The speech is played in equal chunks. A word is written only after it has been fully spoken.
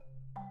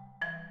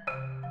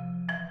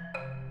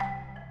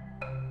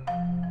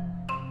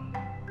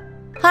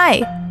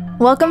Hi,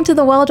 welcome to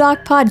the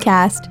WellDoc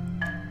podcast.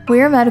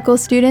 We're medical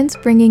students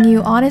bringing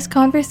you honest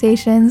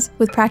conversations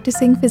with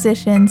practicing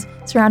physicians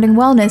surrounding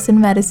wellness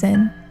in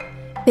medicine.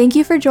 Thank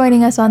you for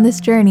joining us on this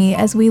journey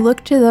as we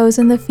look to those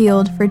in the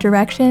field for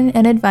direction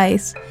and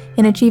advice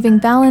in achieving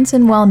balance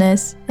and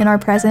wellness in our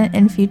present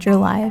and future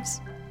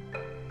lives.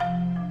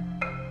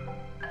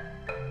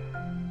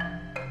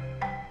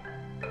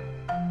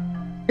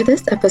 For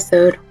this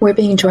episode, we're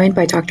being joined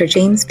by Dr.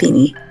 James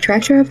Feeney,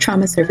 Director of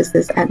Trauma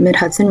Services at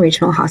Mid-Hudson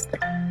Regional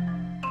Hospital.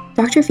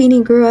 Dr.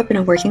 Feeney grew up in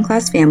a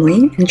working-class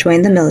family and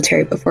joined the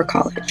military before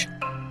college.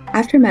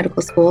 After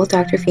medical school,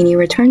 Dr. Feeney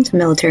returned to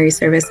military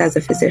service as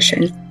a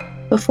physician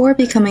before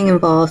becoming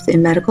involved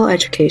in medical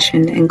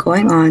education and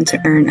going on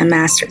to earn a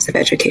Master's of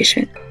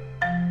Education.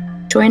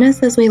 Join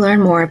us as we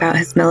learn more about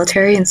his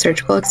military and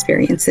surgical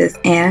experiences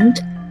and,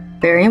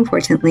 very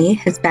importantly,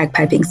 his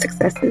bagpiping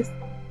successes.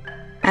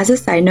 As a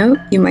side note,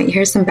 you might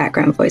hear some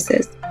background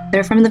voices.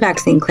 They're from the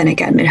vaccine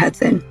clinic at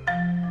Mid-Hudson.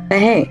 But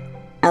hey,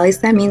 at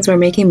least that means we're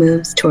making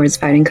moves towards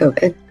fighting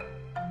COVID.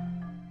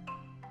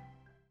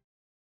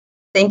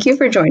 Thank you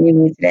for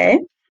joining me today.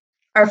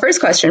 Our first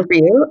question for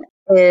you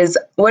is,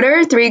 what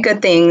are 3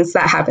 good things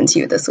that happened to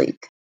you this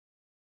week?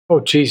 Oh,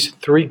 geez,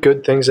 3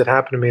 good things that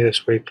happened to me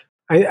this week.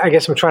 I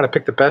guess I'm trying to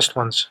pick the best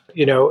ones.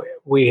 You know,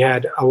 we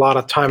had a lot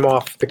of time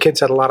off. The kids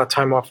had a lot of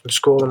time off from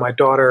school, and my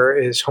daughter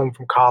is home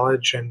from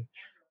college, and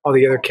all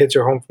the other kids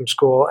are home from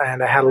school,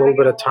 and I had a little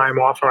bit of time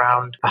off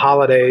around the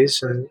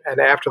holidays and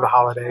after the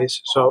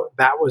holidays. So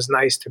that was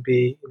nice to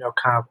be,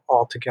 kind of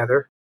all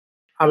together.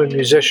 I'm a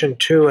musician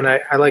too, and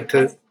I like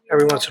to,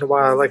 every once in a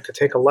while, I like to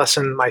take a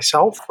lesson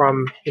myself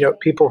from,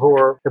 people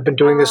who have been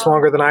doing this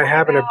longer than I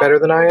have and are better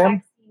than I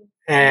am.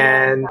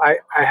 And I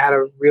had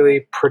a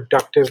really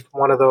productive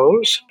one of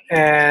those.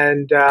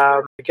 And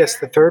I guess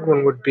the third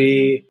one would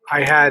be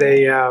I had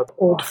a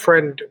old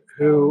friend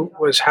who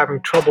was having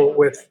trouble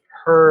with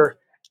her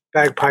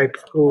bagpipe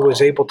who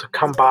was able to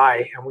come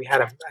by, and we had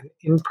an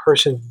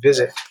in-person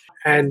visit.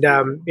 And,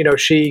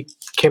 she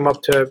came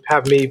up to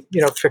have me,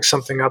 fix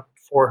something up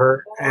for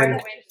her.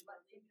 And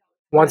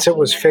once it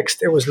was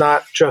fixed, it was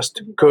not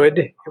just good,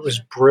 it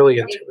was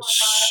brilliant. It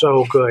was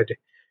so good.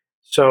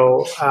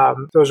 So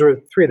those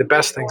were 3 of the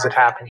best things that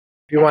happened.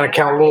 If you want to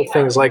count little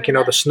things like, the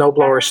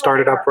snowblower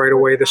started up right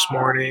away this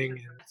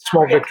morning.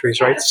 Small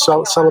victories, right?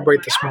 So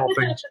celebrate the small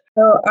things.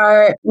 So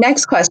our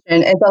next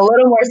question is a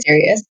little more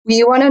serious.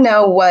 We want to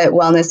know what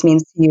wellness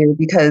means to you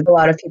because a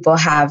lot of people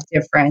have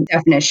different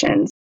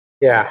definitions.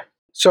 Yeah.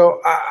 So,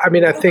 I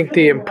think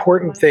the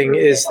important thing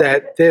is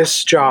that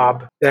this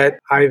job that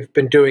I've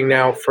been doing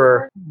now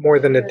for more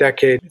than a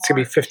decade, it's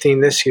going to be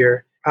 15 this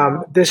year,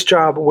 this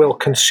job will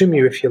consume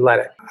you if you let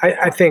it.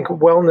 I think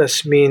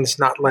wellness means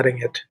not letting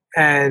it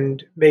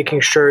and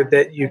making sure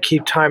that you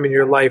keep time in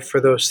your life for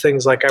those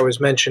things like I was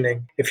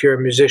mentioning. If you're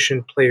a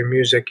musician, play your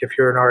music. If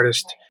you're an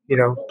artist,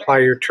 ply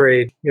your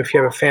trade. If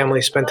you have a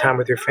family, spend time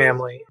with your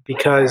family.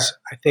 Because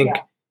I think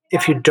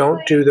if you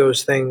don't do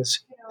those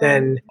things,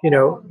 then,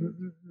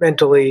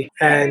 mentally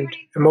and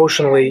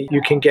emotionally,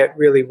 you can get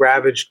really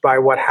ravaged by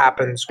what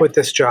happens with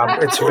this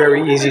job. It's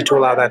very easy to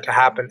allow that to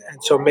happen.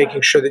 And so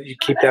making sure that you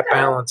keep that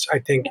balance, I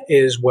think,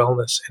 is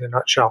wellness in a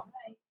nutshell.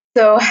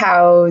 So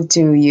how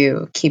do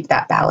you keep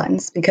that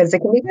balance? Because it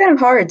can be kind of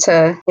hard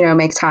to,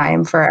 make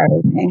time for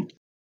everything.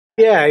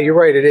 Yeah, you're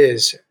right. It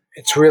is.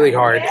 It's really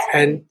hard.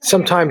 And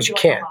sometimes you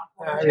can't.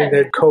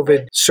 The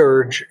COVID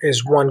surge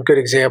is one good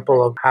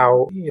example of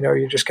how,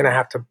 you're just going to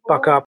have to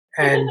buck up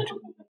and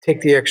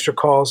take the extra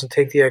calls and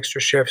take the extra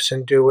shifts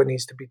and do what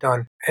needs to be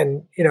done.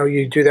 And,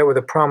 you do that with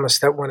a promise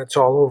that when it's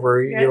all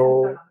over,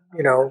 you'll,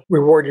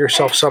 reward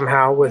yourself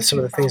somehow with some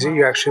of the things that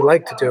you actually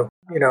like to do,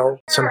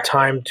 some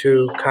time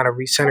to kind of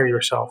recenter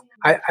yourself.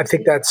 I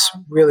think that's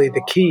really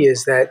the key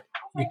is that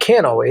you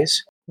can't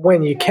always.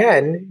 When you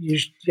can, you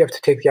have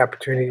to take the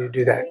opportunity to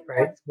do that,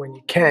 right? When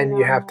you can,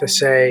 you have to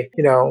say,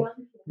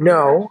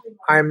 no,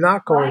 I'm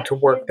not going to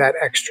work that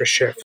extra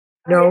shift.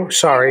 No,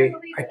 sorry,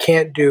 I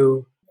can't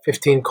do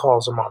 15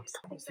 calls a month.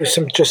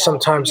 There's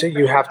sometimes that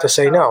you have to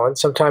say no, and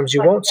sometimes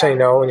you won't say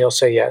no and you'll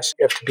say yes.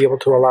 You have to be able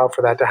to allow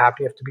for that to happen.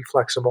 You have to be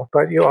flexible,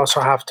 but you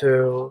also have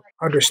to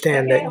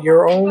understand that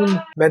your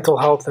own mental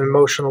health and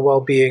emotional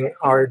well-being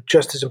are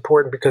just as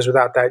important because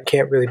without that, you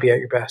can't really be at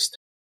your best.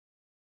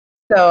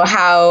 So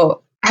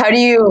how do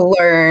you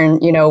learn,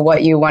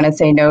 what you want to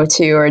say no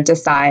to or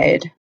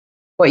decide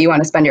what you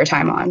want to spend your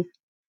time on?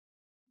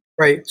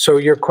 Right. So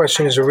your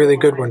question is a really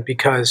good one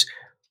because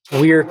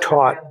we're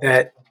taught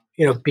that,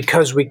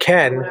 because we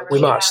can,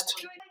 we must.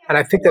 And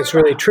I think that's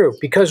really true.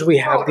 Because we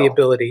have the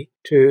ability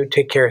to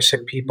take care of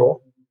sick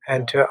people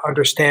and to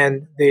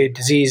understand the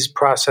disease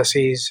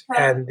processes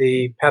and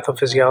the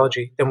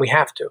pathophysiology, then we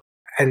have to.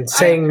 And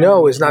saying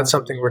no is not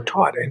something we're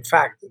taught. In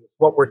fact,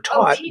 what we're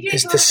taught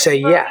is to say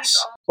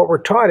yes. What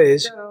we're taught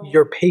is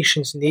your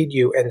patients need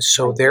you, and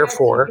so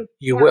therefore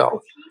you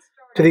will.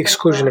 to the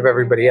exclusion of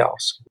everybody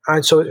else.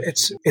 And so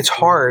it's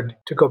hard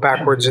to go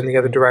backwards in the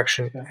other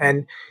direction.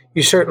 And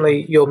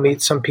you'll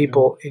meet some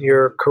people in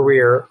your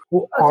career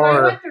who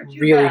are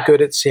really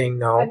good at saying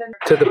no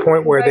to the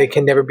point where they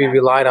can never be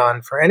relied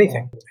on for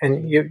anything.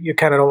 And you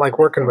kind of don't like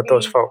working with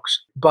those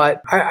folks.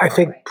 But I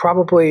think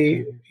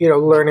probably,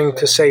 learning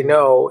to say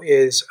no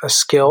is a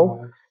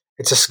skill.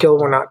 It's a skill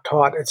we're not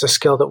taught. It's a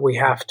skill that we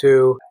have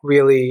to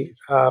really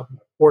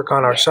work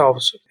on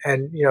ourselves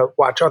and,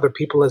 watch other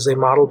people as they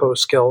model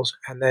those skills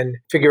and then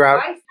figure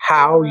out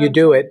how you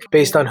do it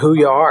based on who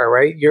you are,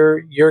 right?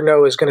 Your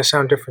no is going to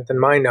sound different than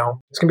my no.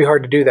 It's going to be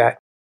hard to do that.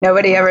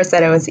 Nobody ever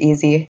said it was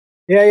easy.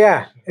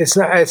 Yeah.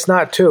 It's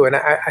not too. And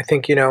I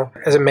think,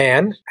 as a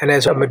man and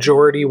as a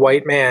majority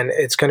white man,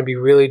 it's going to be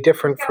really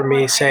different for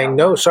me saying,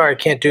 no, sorry, I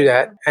can't do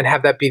that and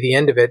have that be the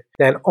end of it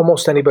than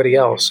almost anybody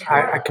else.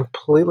 I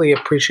completely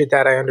appreciate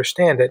that. I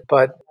understand it.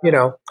 But,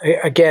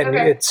 again,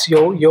 it's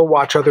you'll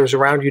watch others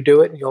around you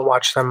do it and you'll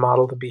watch them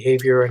model the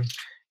behavior and,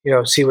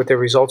 see what their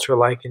results are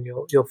like. And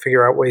you'll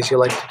figure out ways you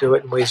like to do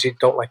it and ways you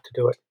don't like to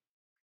do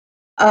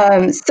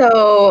it.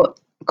 So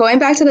going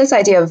back to this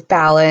idea of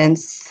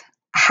balance,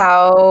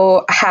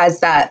 how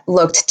has that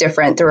looked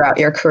different throughout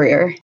your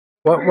career?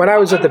 Well, when I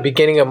was at the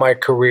beginning of my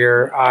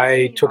career,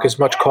 I took as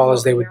much call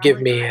as they would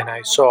give me, and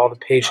I saw all the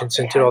patients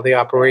and did all the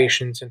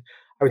operations, and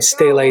I would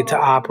stay late to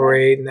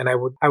operate, and then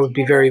I would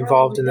be very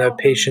involved in the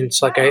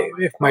patients. Like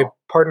if my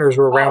partners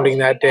were rounding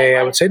that day,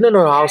 I would say,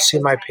 no, I'll see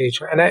my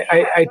patient. And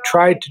I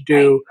tried to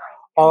do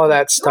all of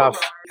that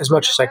stuff as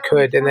much as I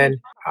could. And then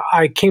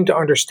I came to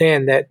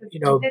understand that,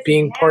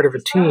 being part of a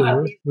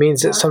team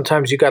means that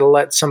sometimes you got to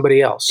let somebody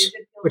else,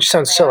 which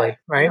sounds silly,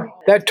 right?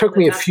 That took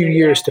me a few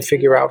years to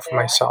figure out for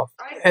myself.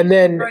 And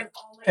then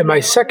in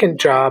my second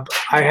job,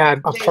 I had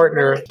a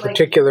partner in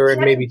particular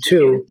and maybe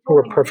two who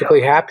were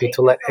perfectly happy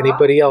to let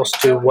anybody else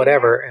do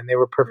whatever. And they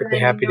were perfectly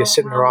happy to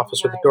sit in their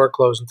office with the door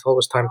closed until it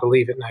was time to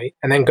leave at night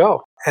and then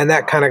go. And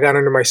that kind of got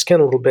under my skin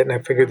a little bit. And I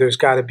figured there's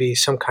got to be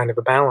some kind of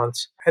a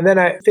balance. And then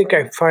I think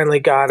I finally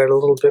got it a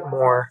little bit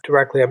more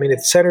directly. I mean,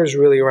 it centers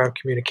really around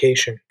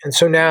communication. And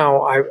so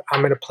now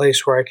I'm in a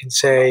place where I can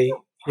say,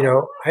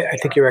 I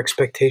think your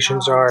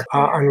expectations are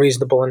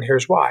unreasonable, and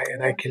here's why.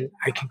 And I can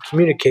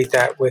communicate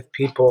that with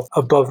people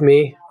above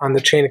me on the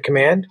chain of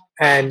command,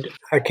 and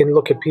I can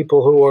look at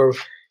people who are,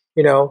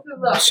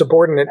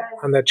 subordinate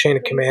on the chain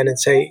of command and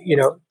say,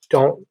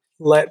 don't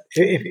let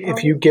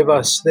if you give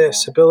us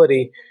this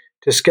ability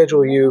to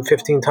schedule you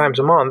 15 times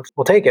a month,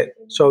 we'll take it.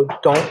 So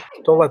don't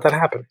let that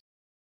happen.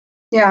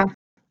 Yeah,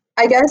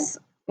 I guess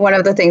one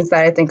of the things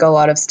that I think a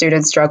lot of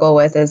students struggle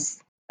with is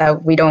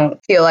that we don't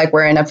feel like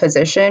we're in a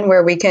position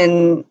where we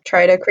can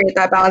try to create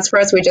that balance for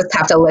us. We just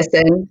have to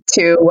listen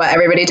to what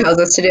everybody tells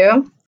us to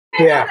do.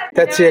 Yeah,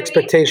 that's the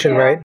expectation,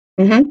 right?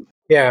 Mm-hmm.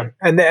 Yeah,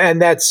 and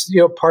that's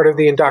part of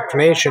the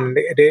indoctrination.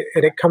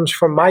 It comes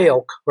from my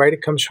ilk, right?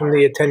 It comes from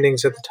the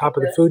attendings at the top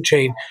of the food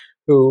chain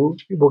who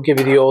will give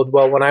you the old,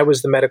 well, when I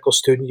was the medical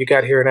student, you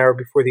got here an hour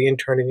before the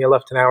intern and you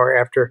left an hour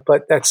after.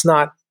 But it's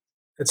not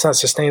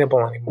sustainable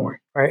anymore,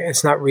 right?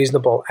 It's not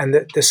reasonable. And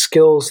the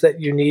skills that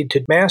you need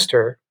to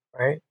master,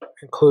 right,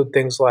 include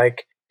things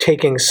like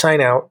taking sign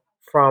out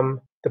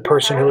from the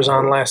person who was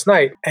on last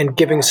night and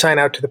giving sign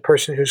out to the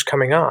person who's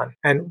coming on.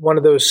 And one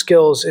of those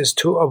skills is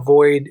to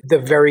avoid the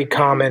very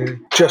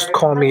common, just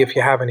call me if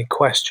you have any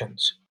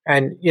questions.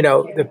 And,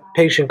 the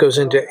patient goes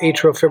into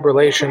atrial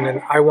fibrillation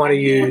and I want to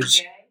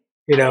use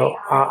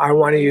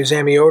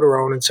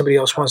amiodarone and somebody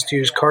else wants to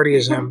use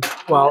cardiazem.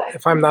 Well,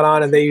 if I'm not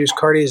on and they use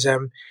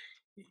cardiazem,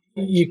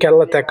 you got to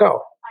let that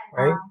go,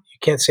 right? You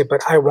can't say,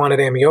 but I wanted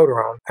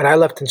amiodarone and I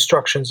left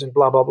instructions and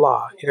blah, blah,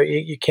 blah.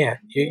 You can't.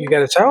 You got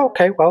to say, oh,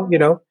 okay, well,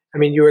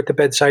 you were at the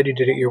bedside, you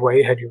did it your way,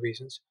 you had your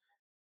reasons.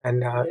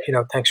 And,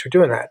 thanks for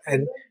doing that.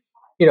 And,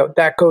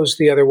 that goes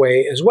the other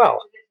way as well.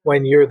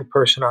 When you're the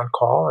person on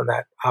call and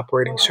that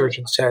operating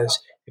surgeon says,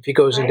 if he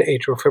goes into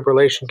atrial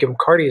fibrillation, give him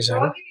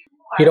cardiazem,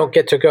 you don't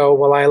get to go,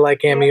 well, I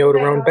like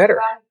amiodarone better.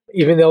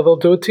 Even though they'll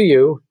do it to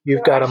you,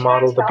 you've got to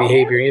model the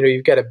behavior.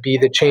 You've got to be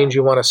the change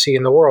you want to see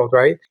in the world,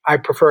 right? I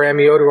prefer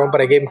amiodarone, but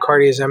I gave him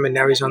cardiazem and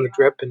now he's on the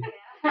drip. And,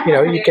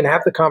 you can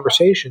have the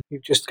conversation. You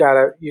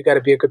got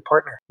to be a good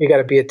partner. You got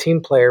to be a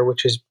team player,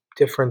 which is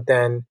different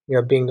than,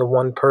 being the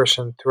one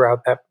person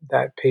throughout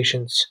that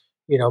patient's,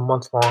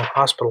 month-long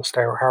hospital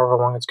stay or however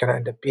long it's going to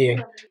end up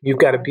being. You've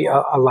got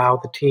to allow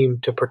the team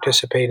to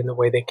participate in the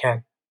way they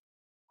can.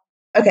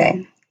 Okay,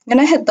 I'm going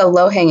to hit the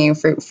low-hanging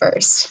fruit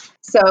first.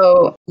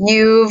 So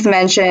you've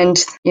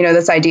mentioned,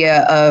 this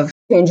idea of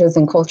changes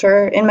in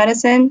culture in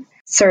medicine.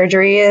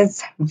 Surgery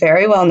is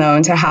very well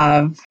known to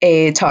have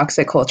a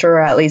toxic culture,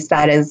 or at least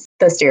that is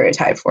the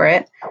stereotype for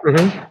it.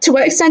 Mm-hmm. To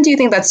what extent do you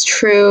think that's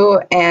true,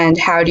 and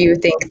how do you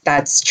think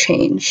that's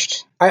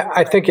changed?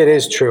 I think it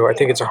is true. I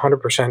think it's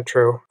 100%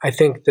 true. I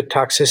think the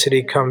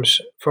toxicity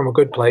comes from a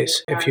good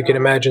place, if you can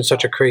imagine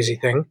such a crazy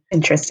thing.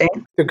 Interesting.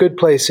 The good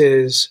place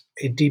is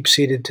a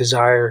deep-seated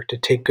desire to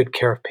take good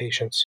care of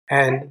patients.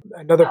 And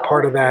another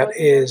part of that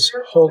is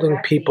holding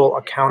people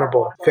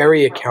accountable,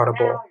 very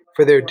accountable,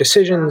 for their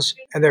decisions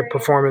and their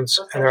performance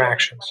and their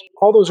actions.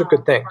 All those are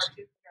good things.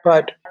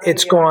 but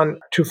it's gone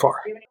too far.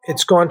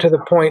 It's gone to the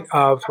point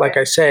of, like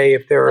I say,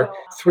 if there are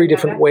 3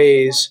 different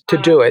ways to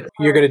do it,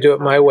 you're going to do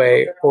it my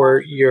way,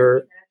 or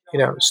you're,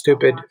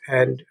 stupid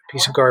and a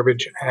piece of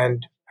garbage,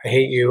 and I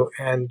hate you,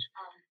 and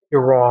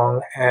you're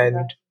wrong,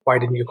 and why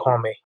didn't you call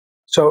me?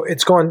 So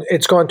it's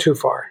gone too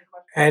far.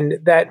 And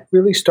that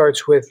really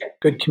starts with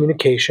good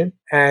communication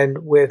and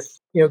with,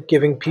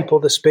 giving people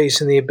the space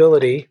and the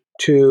ability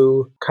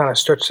to kind of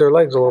stretch their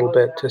legs a little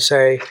bit to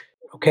say,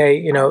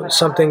 okay,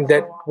 something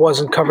that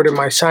wasn't covered in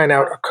my sign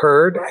out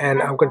occurred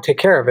and I'm going to take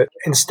care of it,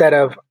 instead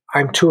of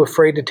I'm too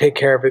afraid to take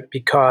care of it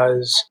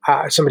because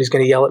somebody's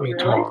going to yell at me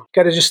tomorrow.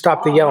 Got to just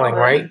stop the yelling,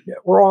 right?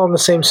 We're all on the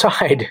same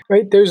side,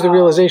 right? There's the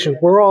realization.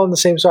 We're all on the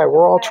same side.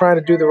 We're all trying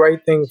to do the right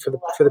thing for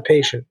the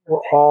patient. We're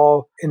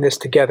all in this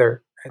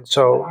together. And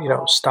so,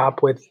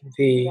 stop with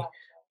the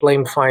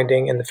blame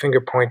finding and the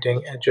finger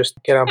pointing and just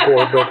get on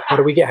board with how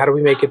do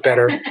we make it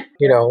better?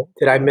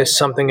 Did I miss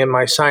something in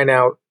my sign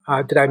out?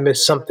 Did I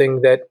miss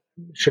something that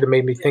should have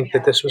made me think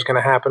that this was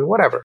going to happen?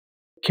 Whatever.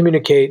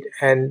 Communicate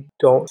and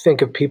don't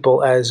think of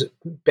people as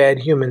bad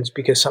humans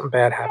because something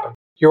bad happened.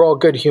 You're all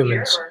good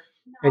humans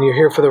and you're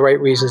here for the right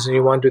reasons and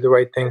you want to do the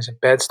right things,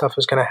 and bad stuff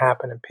is going to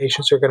happen and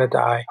patients are going to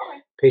die.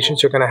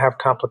 Patients are going to have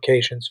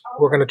complications.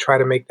 We're going to try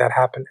to make that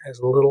happen as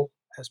little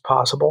as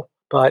possible,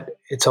 but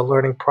it's a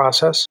learning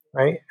process,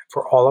 right?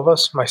 For all of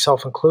us,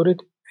 myself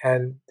included.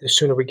 And the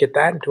sooner we get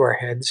that into our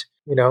heads,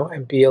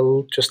 and be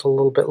just a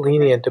little bit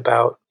lenient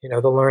about,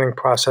 the learning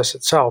process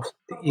itself,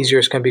 the easier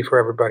it's going to be for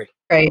everybody.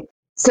 Right.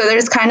 So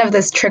there's kind of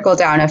this trickle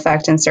down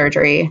effect in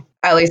surgery.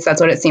 At least that's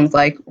what it seems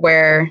like,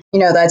 where, the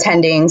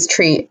attendings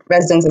treat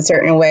residents a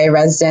certain way,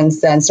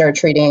 residents then start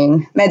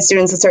treating med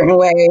students a certain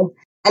way.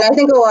 And I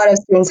think a lot of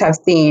students have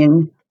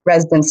seen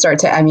residents start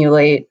to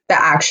emulate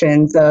the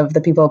actions of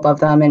the people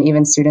above them, and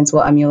even students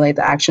will emulate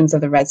the actions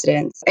of the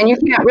residents. And you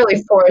can't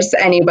really force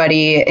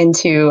anybody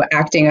into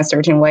acting a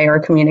certain way or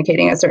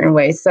communicating a certain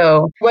way.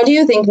 So what do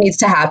you think needs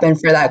to happen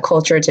for that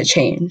culture to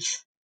change?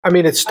 I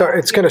mean, it's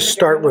going to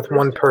start with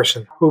one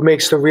person who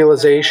makes the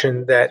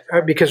realization that,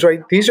 because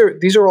right, these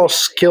are all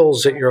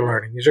skills that you're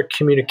learning. These are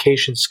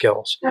communication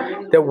skills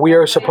that we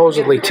are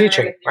supposedly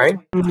teaching, right?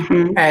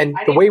 Mm-hmm. And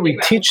the way we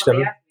teach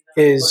them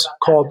is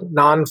called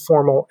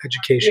non-formal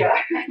education.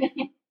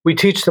 We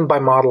teach them by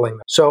modeling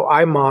them. So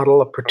I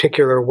model a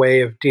particular way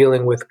of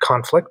dealing with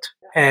conflict,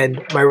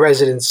 and my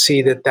residents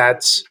see that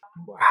that's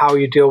how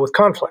you deal with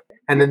conflict.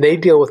 And then they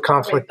deal with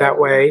conflict that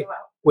way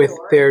with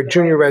their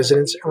junior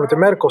residents and with their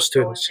medical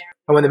students.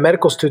 And when the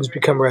medical students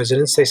become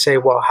residents, they say,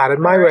 well, how did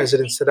my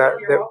residents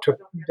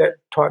that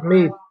taught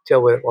me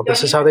deal with it? Well,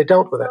 this is how they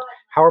dealt with it.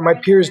 How are my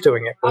peers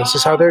doing it? Well, this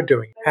is how they're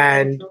doing it.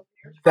 And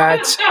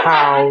that's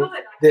how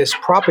this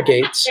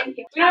propagates,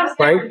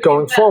 right,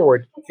 going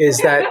forward, is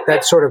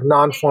that sort of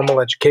non-formal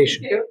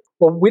education.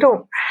 Well, we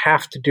don't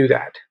have to do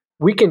that.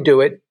 We can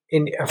do it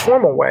in a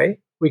formal way.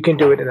 We can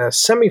do it in a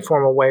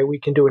semi-formal way. We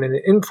can do it in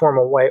an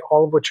informal way,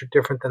 all of which are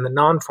different than the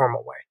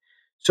non-formal way.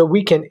 So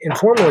we can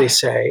informally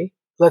say,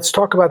 let's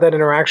talk about that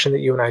interaction that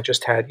you and I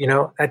just had.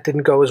 That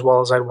didn't go as well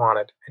as I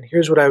wanted. And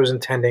here's what I was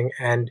intending.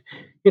 And,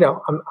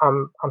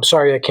 I'm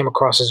sorry I came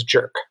across as a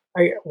jerk.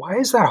 Why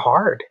is that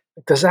hard?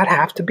 Does that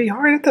have to be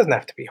hard? It doesn't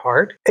have to be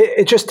hard.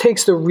 It just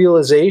takes the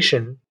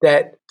realization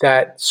that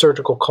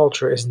surgical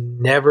culture is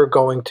never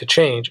going to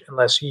change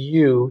unless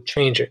you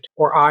change it,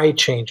 or I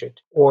change it,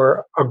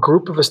 or a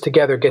group of us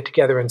together get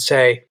together and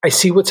say, I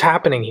see what's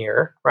happening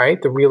here,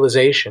 right? The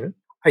realization.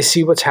 I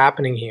see what's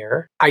happening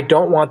here. I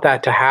don't want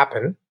that to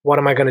happen. What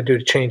am I going to do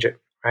to change it,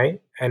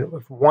 right? And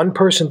if one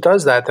person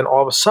does that, then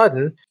all of a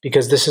sudden,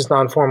 because this is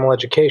non-formal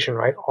education,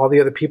 right? All the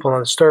other people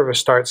on the service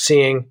start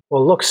seeing,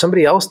 well, look,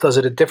 somebody else does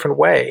it a different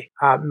way.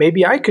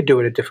 Maybe I could do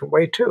it a different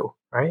way too,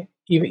 right?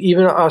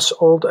 Even us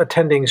old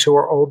attendings who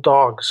are old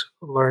dogs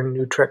learn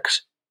new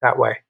tricks that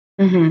way.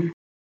 Mm-hmm.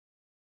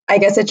 I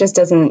guess it just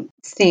doesn't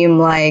seem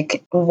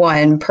like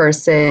one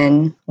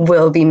person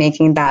will be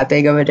making that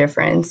big of a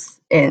difference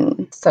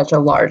in such a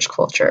large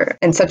culture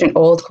and such an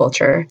old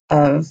culture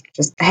of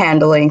just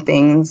handling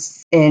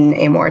things in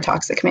a more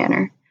toxic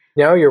manner.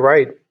 No, you're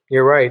right.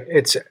 You're right.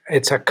 It's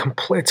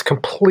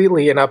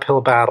completely an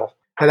uphill battle.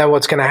 And then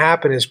what's going to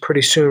happen is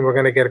pretty soon we're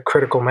going to get a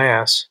critical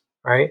mass,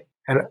 right?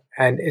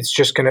 And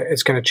it's going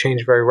to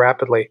change very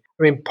rapidly.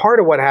 I mean, part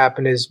of what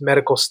happened is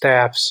medical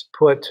staffs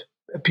put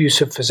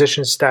abusive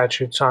physician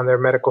statutes on their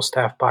medical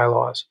staff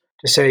bylaws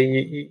to say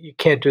you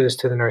can't do this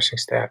to the nursing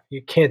staff.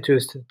 You can't do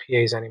this to the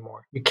PAs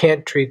anymore. You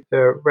can't treat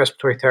the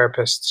respiratory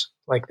therapists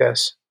like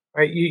this,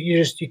 right?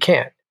 You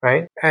can't,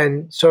 right?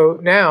 And so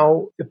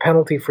now the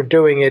penalty for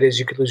doing it is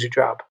you could lose your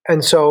job.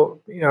 And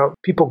so,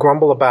 people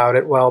grumble about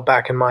it. Well,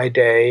 back in my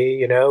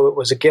day, it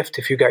was a gift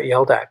if you got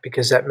yelled at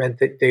because that meant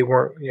that they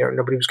weren't,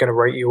 nobody was going to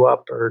write you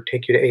up or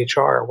take you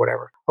to HR or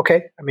whatever.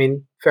 Okay. I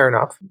mean, fair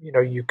enough.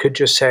 You could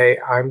just say,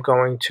 I'm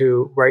going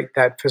to write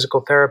that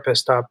physical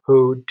therapist up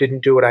who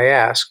didn't do what I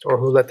asked, or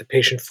who let the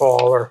patient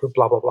fall, or who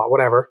blah, blah, blah,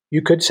 whatever.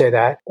 You could say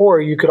that. Or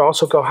you could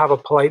also go have a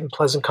polite and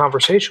pleasant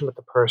conversation with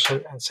the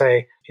person and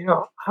say,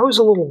 I was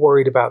a little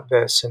worried about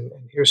this, and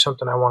here's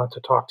something I wanted to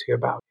talk to you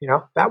about.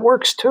 That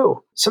works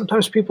too.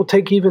 Sometimes people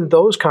take even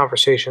those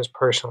conversations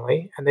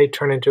personally, and they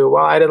turn into,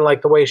 well, I didn't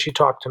like the way she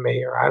talked to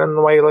me, or I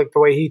didn't like the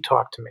way he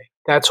talked to me.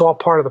 That's all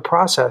part of the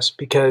process,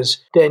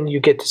 because then you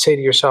get to say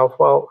to yourself,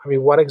 well,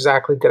 what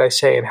exactly did I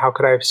say, and how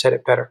could I have said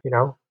it better?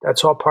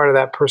 That's all part of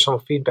that personal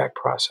feedback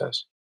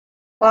process.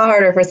 A lot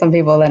harder for some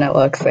people than it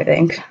looks, I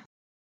think.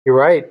 You're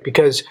right,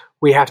 because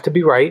we have to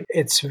be right.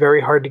 It's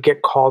very hard to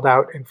get called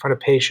out in front of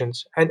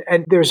patients. And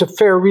there's a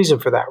fair reason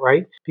for that,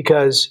 right?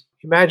 Because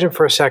imagine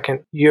for a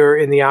second, you're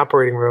in the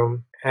operating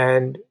room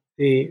and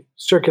the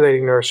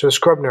circulating nurse or the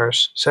scrub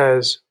nurse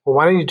says, well,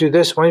 why don't you do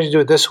this? Why don't you do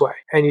it this way?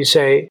 And you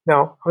say,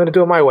 no, I'm going to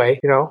do it my way.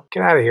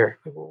 Get out of here.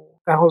 What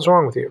the hell's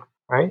wrong with you?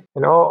 Right?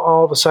 And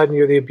all of a sudden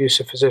you're the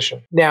abusive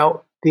physician.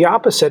 Now, the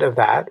opposite of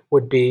that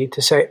would be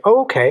to say,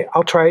 oh, okay,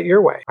 I'll try it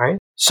your way, right?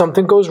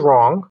 Something goes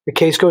wrong. The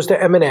case goes to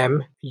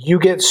M&M. You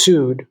get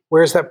sued.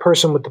 Where's that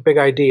person with the big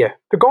idea?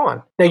 They're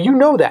gone. Now, you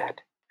know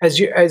that. As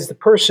the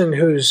person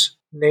whose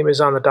name is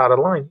on the dotted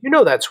line,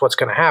 that's what's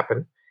going to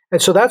happen.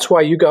 And so that's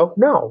why you go,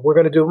 no, we're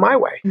going to do it my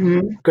way.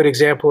 Mm-hmm. Good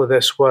example of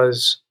this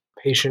was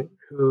a patient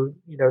who,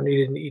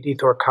 needed an ED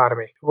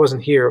thoracotomy. It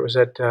wasn't here. It was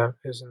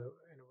in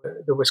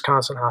the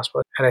Wisconsin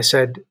hospital. And I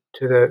said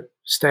to the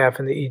staff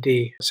in the ED,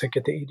 I said,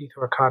 get the ED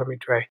thoracotomy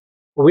tray.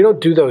 Well, we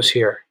don't do those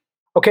here.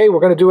 Okay, we're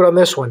going to do it on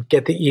this one.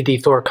 Get the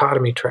ED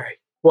thoracotomy tray.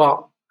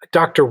 Well,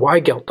 Dr.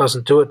 Weigelt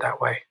doesn't do it that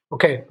way.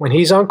 Okay, when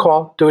he's on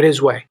call, do it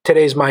his way.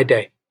 Today's my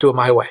day. Do it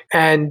my way.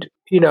 And,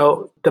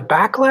 the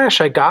backlash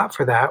I got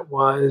for that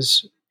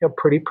was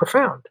pretty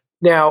profound.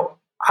 Now,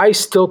 I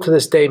still to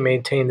this day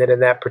maintain that in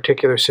that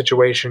particular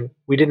situation,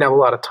 we didn't have a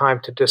lot of time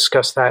to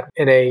discuss that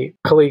in a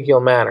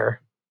collegial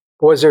manner.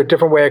 Was there a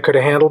different way I could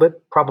have handled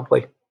it?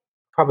 Probably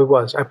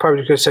was. I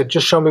probably could have said,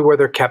 just show me where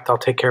they're kept. I'll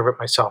take care of it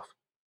myself.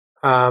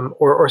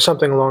 Or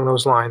something along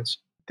those lines.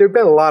 There have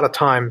been a lot of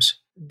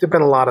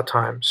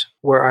times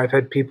where I've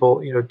had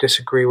people,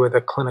 disagree with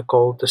a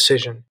clinical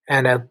decision,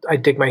 and I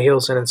dig my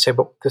heels in and say,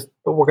 but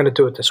we're going to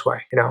do it this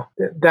way.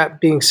 That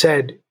being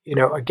said,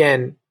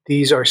 again,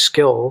 these are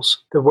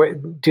skills. The way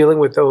dealing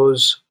with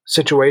those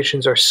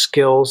situations are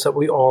skills that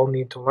we all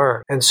need to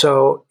learn. And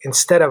so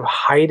instead of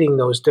hiding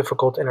those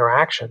difficult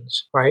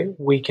interactions, right,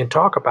 we can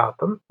talk about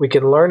them. We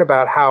can learn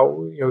about how,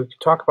 we can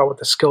talk about what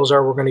the skills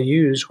are we're going to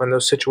use when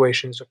those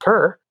situations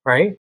occur,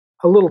 right?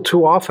 A little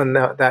too often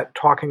that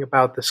talking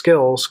about the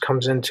skills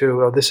comes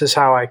into, oh, this is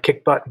how I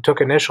kicked butt and took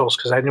initials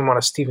because I didn't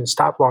want to Steven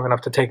stop long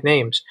enough to take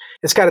names.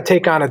 It's got to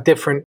take on a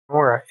different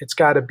aura. It's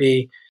got to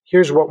be,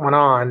 here's what went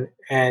on,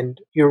 and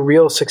your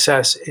real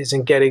success is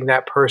in getting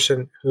that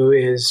person who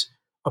is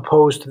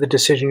opposed to the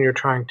decision you're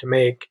trying to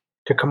make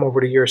to come over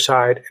to your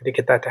side and to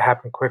get that to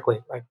happen quickly.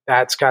 Like,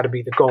 that's got to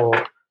be the goal,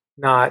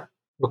 not,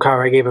 look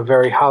how I gave a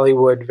very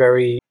Hollywood, a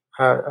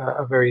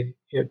very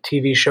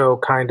TV show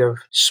kind of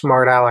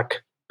smart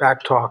aleck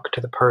back talk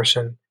to the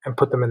person and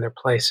put them in their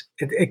place.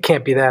 It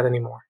can't be that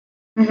anymore.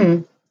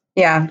 Mm-hmm.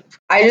 Yeah.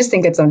 I just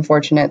think it's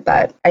unfortunate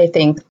that I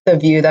think the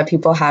view that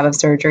people have of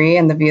surgery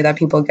and the view that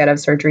people get of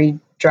surgery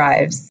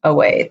drives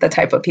away the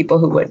type of people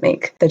who would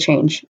make the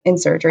change in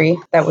surgery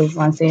that we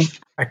want to see.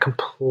 I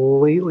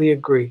completely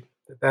agree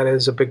that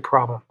is a big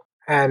problem.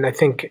 And I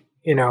think,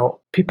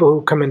 people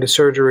who come into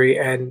surgery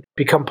and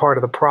become part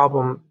of the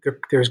problem,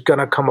 there's going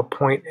to come a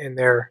point in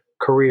their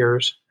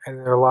careers and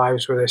in their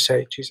lives where they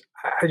say, geez,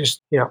 I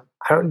just,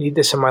 I don't need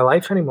this in my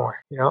life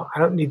anymore. I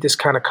don't need this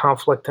kind of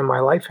conflict in my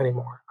life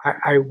anymore.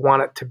 I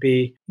want it to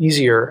be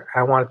easier.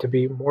 I want it to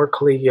be more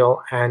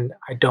collegial, and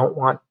I don't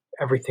want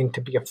everything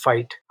to be a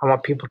fight. I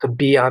want people to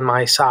be on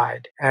my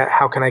side.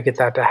 How can I get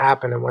that to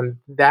happen? And when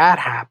that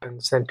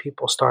happens, then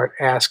people start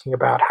asking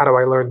about, how do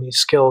I learn these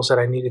skills that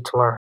I needed to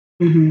learn?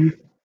 Mm-hmm.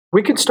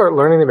 We can start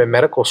learning them in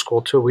medical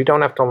school too. We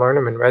don't have to learn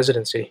them in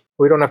residency.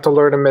 We don't have to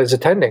learn them as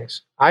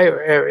attendings.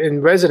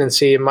 In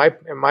residency, in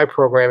my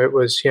program, it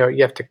was,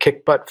 you have to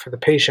kick butt for the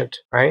patient,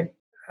 right?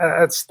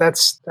 That's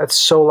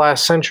so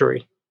last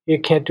century. You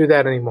can't do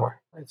that anymore.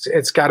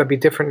 It's got to be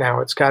different now.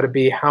 It's got to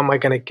be, how am I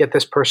going to get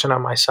this person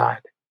on my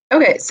side?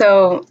 Okay,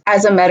 so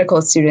as a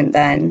medical student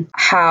then,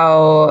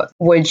 how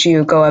would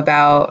you go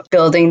about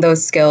building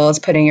those skills,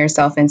 putting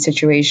yourself in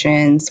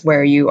situations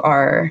where you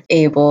are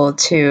able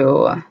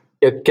to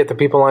Get the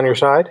people on your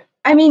side?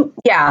 I mean,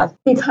 yeah,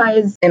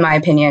 because in my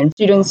opinion,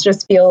 students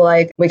just feel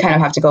like we kind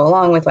of have to go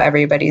along with what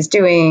everybody's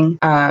doing.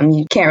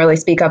 You can't really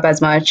speak up as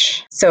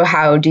much. So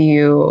how do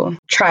you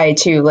try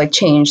to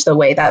change the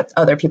way that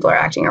other people are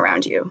acting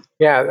around you?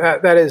 Yeah,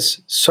 that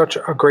is such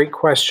a great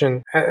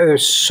question.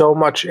 There's so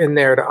much in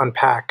there to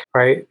unpack,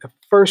 right? The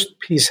first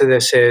piece of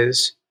this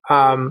is,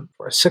 for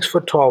a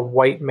 6-foot-tall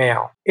white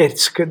male,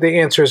 the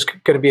answer is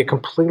going to be a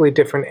completely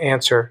different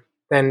answer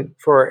than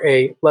for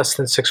a less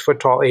than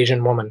 6-foot-tall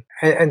Asian woman.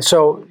 And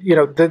so,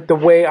 the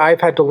way I've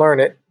had to learn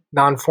it,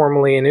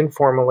 non-formally and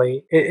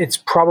informally, it's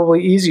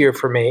probably easier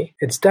for me.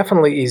 It's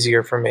definitely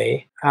easier for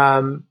me.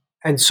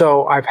 And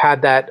so I've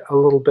had a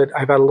little bit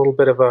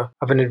of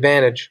an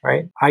advantage,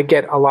 right? I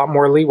get a lot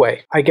more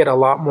leeway. I get a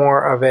lot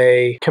more of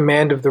a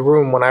command of the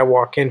room when I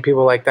walk in.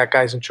 People are like, that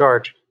guy's in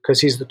charge because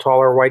he's the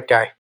taller white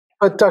guy.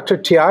 But Dr.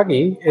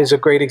 Tiagi is a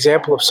great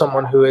example of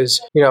someone who has,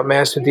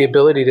 mastered the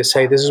ability to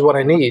say, this is what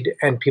I need,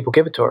 and people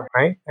give it to her,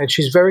 right? And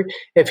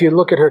if you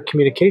look at her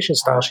communication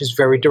style, she's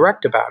very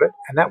direct about it,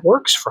 and that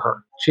works for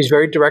her. She's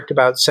very direct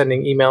about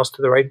sending emails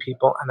to the right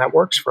people, and that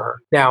works for her.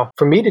 Now,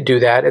 for me to do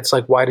that, it's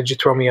like, why did you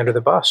throw me under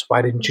the bus?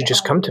 Why didn't you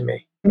just come to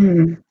me?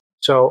 Mm-hmm.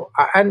 So,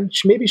 and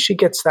maybe she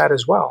gets that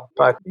as well.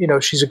 But,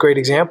 she's a great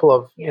example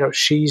of,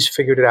 she's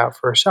figured it out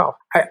for herself.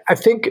 I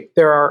think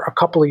there are a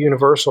couple of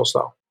universals,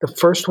 though. The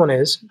first one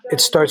is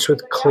it starts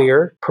with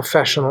clear,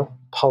 professional,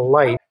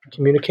 polite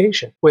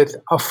communication with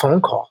a phone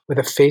call, with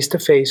a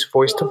face-to-face,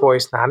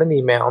 voice-to-voice, not an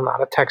email,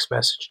 not a text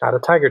message, not a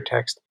tiger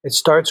text. It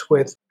starts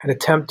with an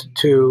attempt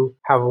to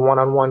have a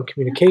one-on-one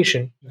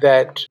communication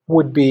that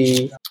would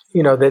be,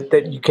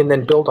 that you can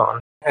then build on.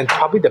 And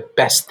probably the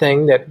best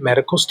thing that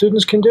medical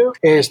students can do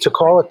is to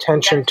call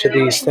attention to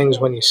these things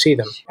when you see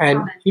them.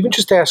 And even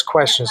just ask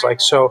questions like,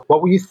 so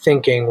what were you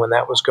thinking when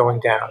that was going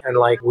down? And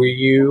like, were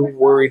you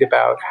worried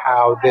about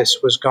how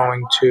this was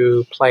going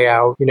to play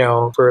out,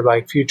 for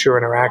like future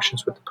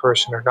interactions with the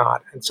person or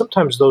not? And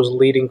sometimes those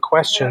leading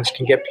questions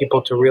can get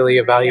people to really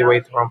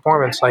evaluate their own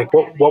performance. Like,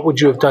 what would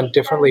you have done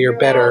differently or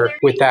better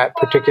with that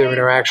particular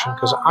interaction?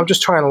 Because I'm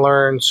just trying to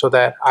learn so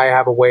that I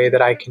have a way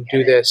that I can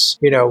do this,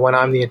 when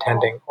I'm the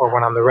attending or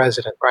when I'm the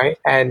resident, right?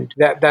 And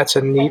that's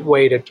a neat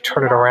way to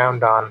turn it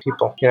around on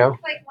people,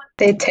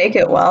 They take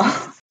it well.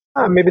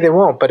 Maybe they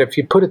won't, but if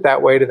you put it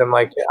that way to them,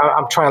 like,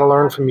 I'm trying to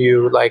learn from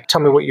you, like,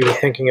 tell me what you were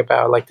thinking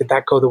about, like, did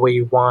that go the way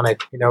you wanted?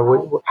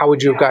 How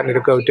would you have gotten it to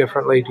go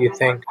differently, do you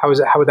think? How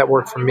would that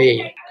work for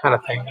me, kind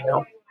of thing,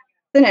 It's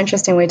an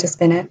interesting way to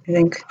spin it, I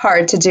think.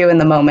 Hard to do in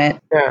the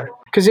moment. Yeah.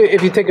 Because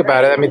if you think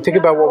about it, think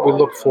about what we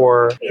look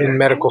for in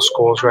medical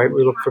schools, right?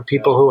 We look for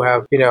people who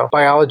have,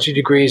 biology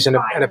degrees and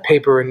a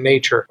paper in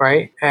Nature,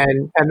 right?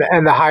 And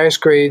the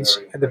highest grades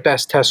and the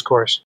best test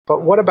scores.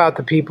 But what about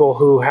the people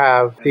who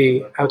have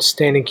the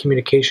outstanding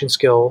communication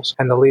skills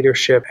and the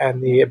leadership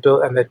and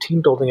the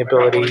team building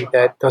ability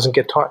that doesn't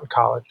get taught in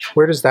college?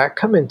 Where does that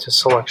come into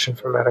selection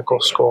for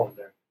medical school?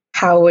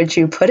 How would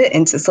you put it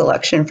into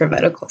selection for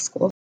medical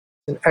school?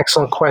 An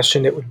excellent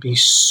question. It would be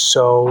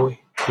so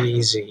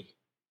easy.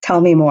 Tell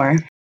me more.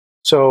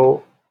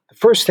 So the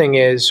first thing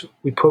is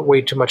we put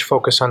way too much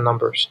focus on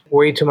numbers,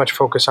 way too much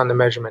focus on the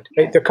measurement.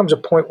 There comes a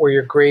point where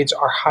your grades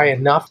are high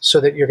enough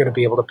so that you're going to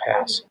be able to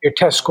pass. Your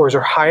test scores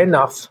are high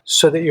enough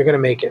so that you're going to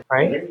make it,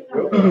 right?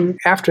 Mm-hmm.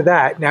 After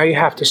that, now you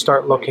have to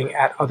start looking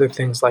at other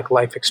things like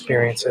life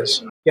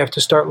experiences. You have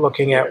to start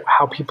looking at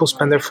how people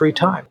spend their free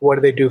time. What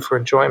do they do for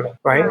enjoyment,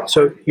 right?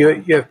 So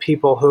you have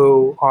people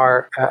who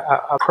are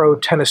a pro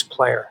tennis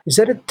player. Is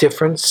that a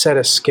different set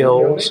of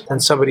skills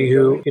than somebody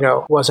who,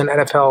 was an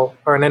NFL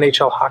or an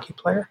NHL hockey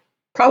player?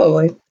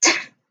 Probably.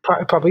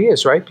 It probably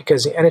is, right?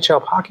 Because the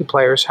NHL hockey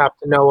players have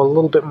to know a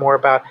little bit more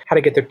about how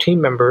to get their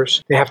team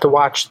members. They have to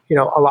watch,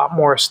 a lot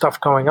more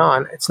stuff going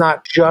on. It's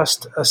not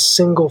just a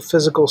single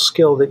physical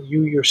skill that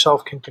you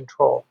yourself can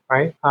control,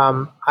 right?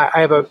 I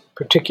have a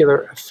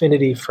particular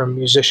affinity for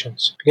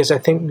musicians because I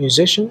think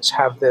musicians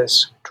have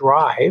this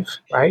drive,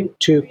 right,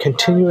 to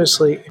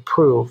continuously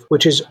improve,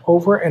 which is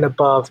over and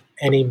above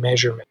any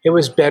measurement. It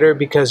was better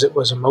because it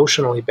was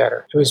emotionally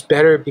better. It was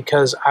better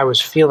because I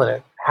was feeling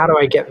it. How do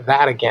I get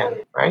that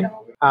again, right?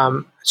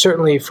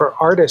 Certainly for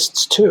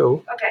artists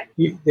too,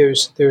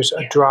 there's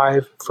a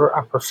drive for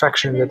a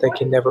perfection that they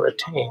can never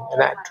attain,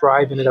 and that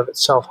drive in and of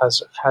itself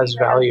has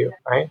value,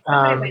 right?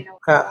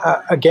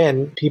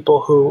 Again,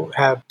 people who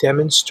have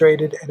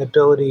demonstrated an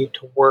ability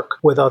to work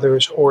with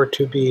others or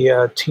to be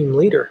a team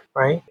leader,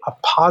 right? A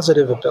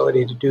positive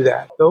ability to do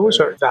that. Those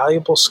are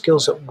valuable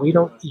skills that we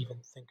don't even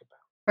think about.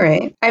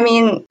 Right.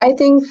 I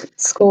think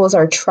schools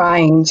are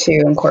trying to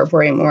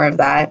incorporate more of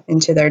that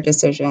into their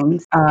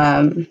decisions.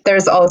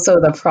 There's also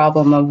the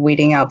problem of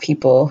weeding out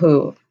people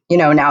who,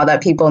 now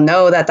that people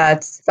know that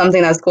that's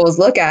something that schools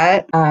look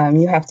at,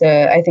 you have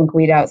to, I think,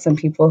 weed out some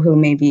people who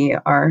maybe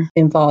are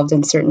involved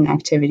in certain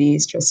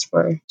activities just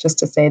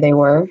to say they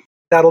were.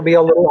 That'll be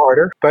a little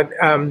harder, but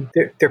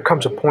there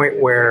comes a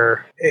point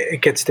where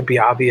it gets to be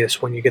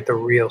obvious when you get the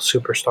real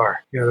superstar.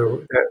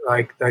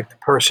 Like the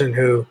person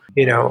who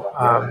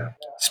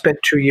spent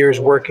 2 years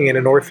working in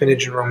an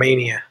orphanage in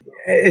Romania.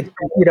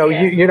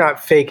 You're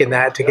not faking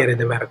that to get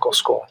into medical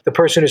school. The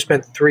person who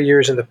spent 3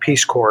 years in the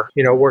Peace Corps,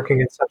 working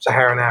in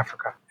sub-Saharan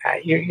Africa.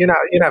 You're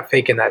not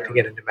faking that to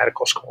get into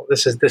medical school.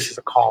 This is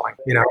a calling.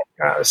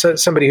 So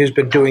somebody who's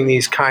been doing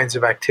these kinds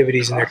of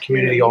activities in their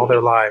community all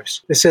their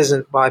lives. This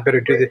isn't, well, I better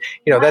do this.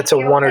 That's a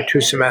 1 or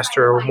 2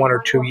 semester or 1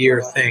 or 2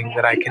 year thing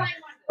that I can,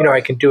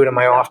 I can do it in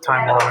my off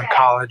time while I'm in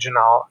college, and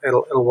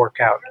it'll work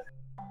out.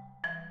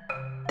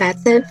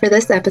 That's it for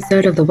this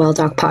episode of the Well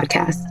Doc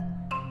podcast.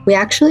 We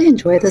actually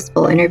enjoyed this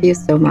full interview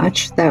so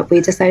much that we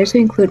decided to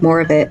include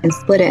more of it and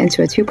split it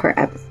into a 2-part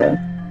episode.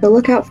 so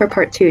look out for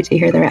part 2 to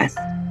hear the rest.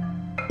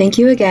 Thank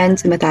you again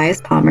to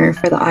Matthias Palmer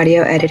for the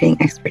audio editing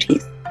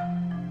expertise.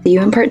 See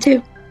you in part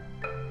 2.